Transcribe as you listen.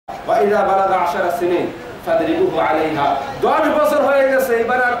ওয়া ইযা বালাগা 10 সিনিন ফাদরিবুহু আলাইহা। 10 বছর হয়ে গেছে,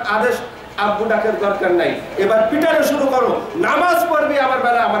 এবার আর আদেশ আব্বু ডাকের দরকার নাই, এবার পিটানো শুরু করো, নামাজ পড়বি আমার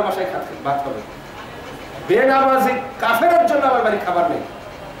বেলা, আমার বাসায় ভাত হবে। বেনামাজি কাফেরের জন্য আমার বাড়ি খাবার নেই।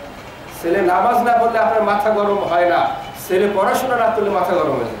 ছেলে নামাজ না পড়লে আপনার মাথা গরম হয় না, ছেলে পড়াশোনা না করলে মাথা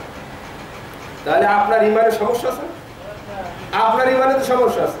গরম হয়ে যায়। তাহলে আপনার ইমানের সমস্যা আছে, আপনার ইমানে তো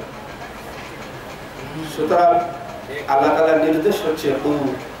সমস্যা আছে। সুতরাং আল্লাহ তাআলার নির্দেশ হচ্ছে কু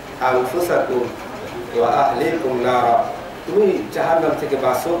আনফুসাকুম ওয়া আহলিকুম নারা, তুমি জাহান্নাম থেকে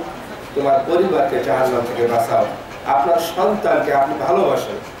বাঁচো, তোমার পরিবারকে জাহান্নাম থেকে বাঁচাও। আপনার সন্তানকে আপনি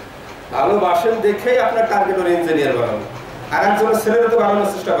ভালোবাসেন দেখেই আপনার টার্গেট হলো ইঞ্জিনিয়ার বানানো। আর একজনের ছেলেরা তো বানানোর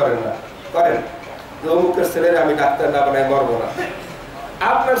চেষ্টা করেন না, করেন অমুকের ছেলের আমি ডাক্তার না বানাই মরবো না।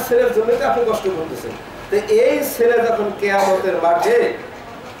 আপনার ছেলের জন্য তো আপনি কষ্ট করতেছেন। তো এই ছেলে যখন কিয়ামতের মাঠে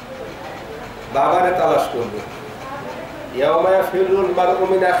বাবারে তালাশ করবে, ইয়াওমা ইয়াফিরুল মারউ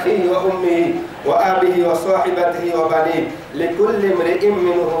মিন আখিহি ওয়া উম্মিহি ওয়া আবিহি ওয়া সাহিবাতিহি ওয়া বানিহি লিকুল্লি ইমরিইম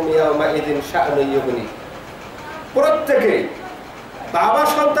মিনহুম ইয়াওমা ইযিন শা'নুন ইউগনি। প্রত্যেকে বাবা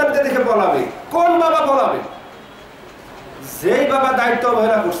সন্তানকে দেখে পলাবে। কোন বাবা পলাবে? যেই বাবা দায়িত্ব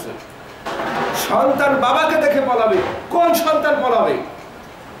অবহেলা করছে। সন্তান বাবাকে দেখে পলাবে। কোন সন্তান পলাবে?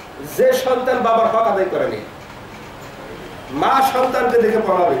 যে সন্তান বাবার হক আদায় করেনি। মা সন্তানকে দেখে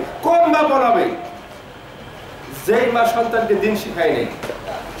পলাবে। কোন মা পলাবে? যেই মা সন্তানকে দিন শিখায় নেই।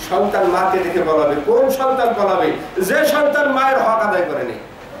 সন্তান মাকে দেখে পলাবে। কোন সন্তান পলাবে? যে সন্তান মায়ের হক আদায় করেনি।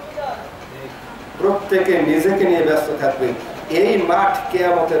 প্রত্যেকে নিজেকে নিয়ে ব্যস্ত থাকবে। এই মাঠ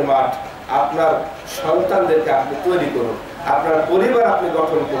কিয়ামতের মাঠ। আপনার সন্তানদেরকে আপনি তৈরি করুন, আপনার পরিবার আপনি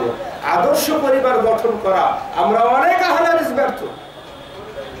গঠন করুন। আদর্শ পরিবার গঠন করা আমরা অনেক আহলে হাদিস ব্যর্থ।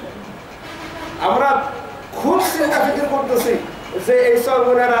 আমরা খুব চিন্তা ফিকির করতেছি যে এই সব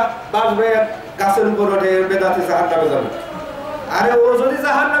বোনেরা বাঁচবে গাছের উপর ওঠে, বেদাতি জাহান্নামে যাবে। আরে ও যদি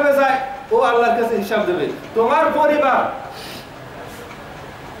জাহান্নামে যায়, ও আল্লাহর কাছে হিসাব দেবে। তোমার পরিবার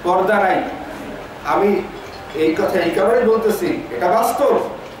পর্দা নাই। আমি এই কথা এই কারণেই বলতেছি, এটা বাস্তব।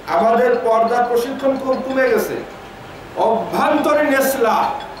 আমাদের পর্দার প্রশিক্ষণ খুব কমে গেছে। অভ্যন্তরীণ ইসলাম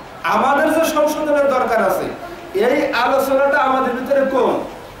আমাদের যে সংশোধনের দরকার আছে, এই আলোচনাটা আমাদের ভিতরে কম।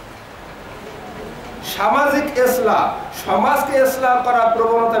 সামাজিক ইসলাম, সমাজকে ইসলাম করার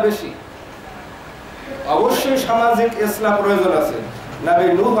প্রবণতা বেশি। অবশ্যই সামাজিক ইসলাম প্রয়োজন আছে। নবী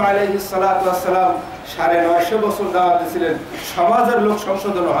নূহ আলাইহিস সালাতু ওয়াস সালাম 950 বছর দাওয়াত দিয়েছিলেন, সমাজের লোক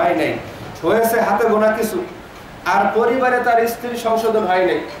সংশোধন হয় নাই, হয়েছে হাতে গোনা কিছু। আর পরিবারে তার স্ত্রী সংশোধন হয়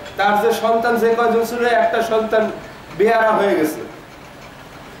নাই। তার যে সন্তান যে কয়জন ছিল, একটা সন্তান বেয়ারা হয়ে গেছে,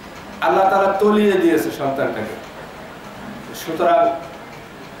 আল্লাহ তাআলা তলিয়ে দিয়েছে সন্তানটাকে। সুতরাং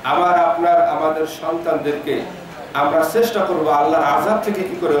আমাদের সন্তানদেরকে আমরা চেষ্টা করব আল্লাহর আযাব থেকে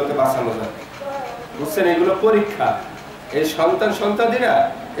কি করে ওকে বাঁচানো যায়। বুঝছেন, এগুলো পরীক্ষা। এই সন্তানদিরা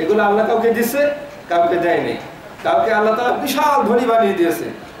এগুলো আল্লাহ কাউকে দিছে, কাউকে দেয়নি। কাউকে আল্লাহ তাআলা বিশাল ধনী বানিয়ে দিয়েছে,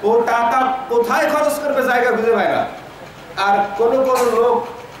 ও টাকা কোথায় খরচ করবে জায়গা খুঁজে পায় না। আর কোন লোক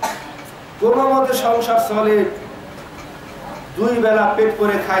কোনো মতে সংসার চলে, 2 বেলা পেট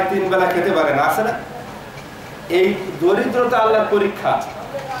করে খায়, 3 বেলা খেতে পারে না, আছে না? এই দরিদ্রতা আল্লাহর পরীক্ষা,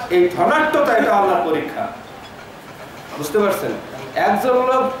 এই ধনাঢ্যতা এটা আল্লাহর পরীক্ষা। বুঝতে পারছেন? একজন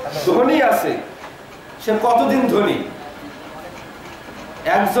লোক ধনী আছে, সে কতদিন ধনী?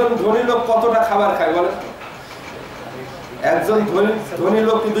 একজন ধনী লোক কতটা খাবার খায় বলেন? একজন ধনী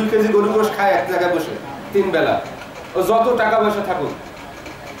লোক 2 কেজি গরুর গোশত খায় এক জায়গায় বসে 3 বেলা। ও যত টাকা পয়সা থাকুক,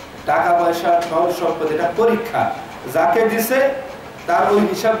 টাকা পয়সা ধন সম্পদ এটা পরীক্ষা। যাকে দিছে তার ওই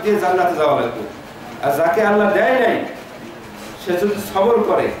হিসাব দিয়ে জান্নাতে যাওয়া লাগবে। আর যাকে আল্লাহ দেয় নাই, সে যদি সবর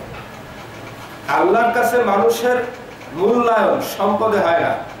করে, আল্লাহর কাছে মানুষের মূল্যায়ন সম্পদে হয়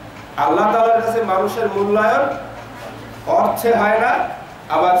না। আল্লাহ তাআলার কাছে মানুষের মূল্যায়ন অর্থে হয় না,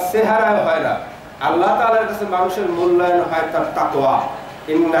 আবার চেহারায় হয় না। আল্লাহ তাআলার কাছে মানুষের মূল্যায়ন হয় তার তাকওয়া।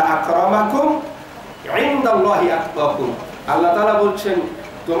 ইন্না আকরামাকুম ইনদাল্লাহি আতকাকুম। আল্লাহ তাআলা বলছেন,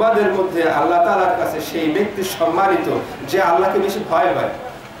 তোমাদের মধ্যে আল্লাহ তাআলার কাছে সেই ব্যক্তি সম্মানিত যে আল্লাহকে বেশি ভয় পায়।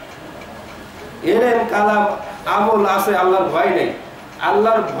 ইলম কালাম আমল আছে, আল্লাহর ভয় নেই।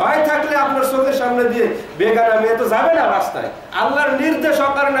 আল্লাহর ভয় থাকলে আপনার চোখের সামনে দিয়ে বেগানা মেয়ে তো যাবে না রাস্তায়। আল্লাহর নির্দেশ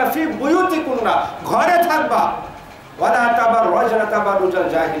অকারণা ফি বুয়ুতিকুন্না, ঘরে থাকবা। ওয়ালা তাবাররাজনা তাবাররুজাল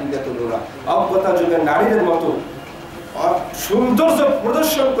জাহিলিয়াতুল উলা, অজ্ঞতা যুগের নারীদের মতো সৌন্দর্য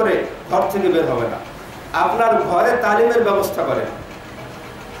প্রদর্শন করে ঘর থেকে বের হবে না। আপনার ঘরে তালিমের ব্যবস্থা করেন।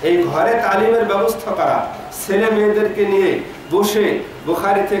 এই ঘরে তালিমের ব্যবস্থা করা, ছেলে মেয়েদেরকে নিয়ে বসে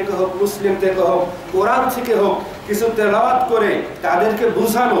বুখারী থেকে হোক, মুসলিম থেকে হোক, কোরআন থেকে হোক, কিছু তেলাওয়াত করে তাদেরকে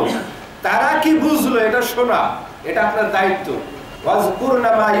বুঝানো। তারা কি বুঝলো এটা শোনা, এটা আপনার দায়িত্ব।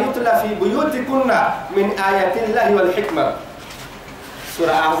 ওয়াজকুরনা মা ইউতলা ফি বুয়ুতিকুন্না মিন আয়াতিল্লাহি ওয়াল হিকমা।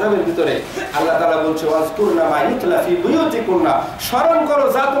 সূরা আহজাবের ভিতরে আল্লাহ তাআলা বলছে ওয়াজকুরনা মা ইউতলা ফি বুয়ুতিকুন্না, স্মরণ করো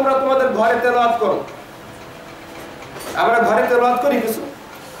যা তোমরা তোমাদের ঘরে তেলাওয়াত করো। আমরা ঘরে তেলাওয়াত করি কিছু,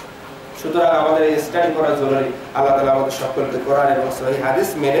 সুতরাং আমাদের এই স্টাডি করা জরুরি। আল্লাহ তাআলা আমাদের সকলকে কোরআন এবং সহিহ হাদিস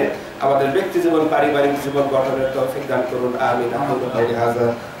মেনে আমাদের ব্যক্তি জীবন, পারিবারিক জীবন গঠনের তৌফিক দান করুন। আমিন। আকুলু কাউলি হাযা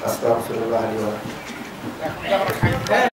আস্তাগফিরুল্লাহ লি ওয়া লাকুম।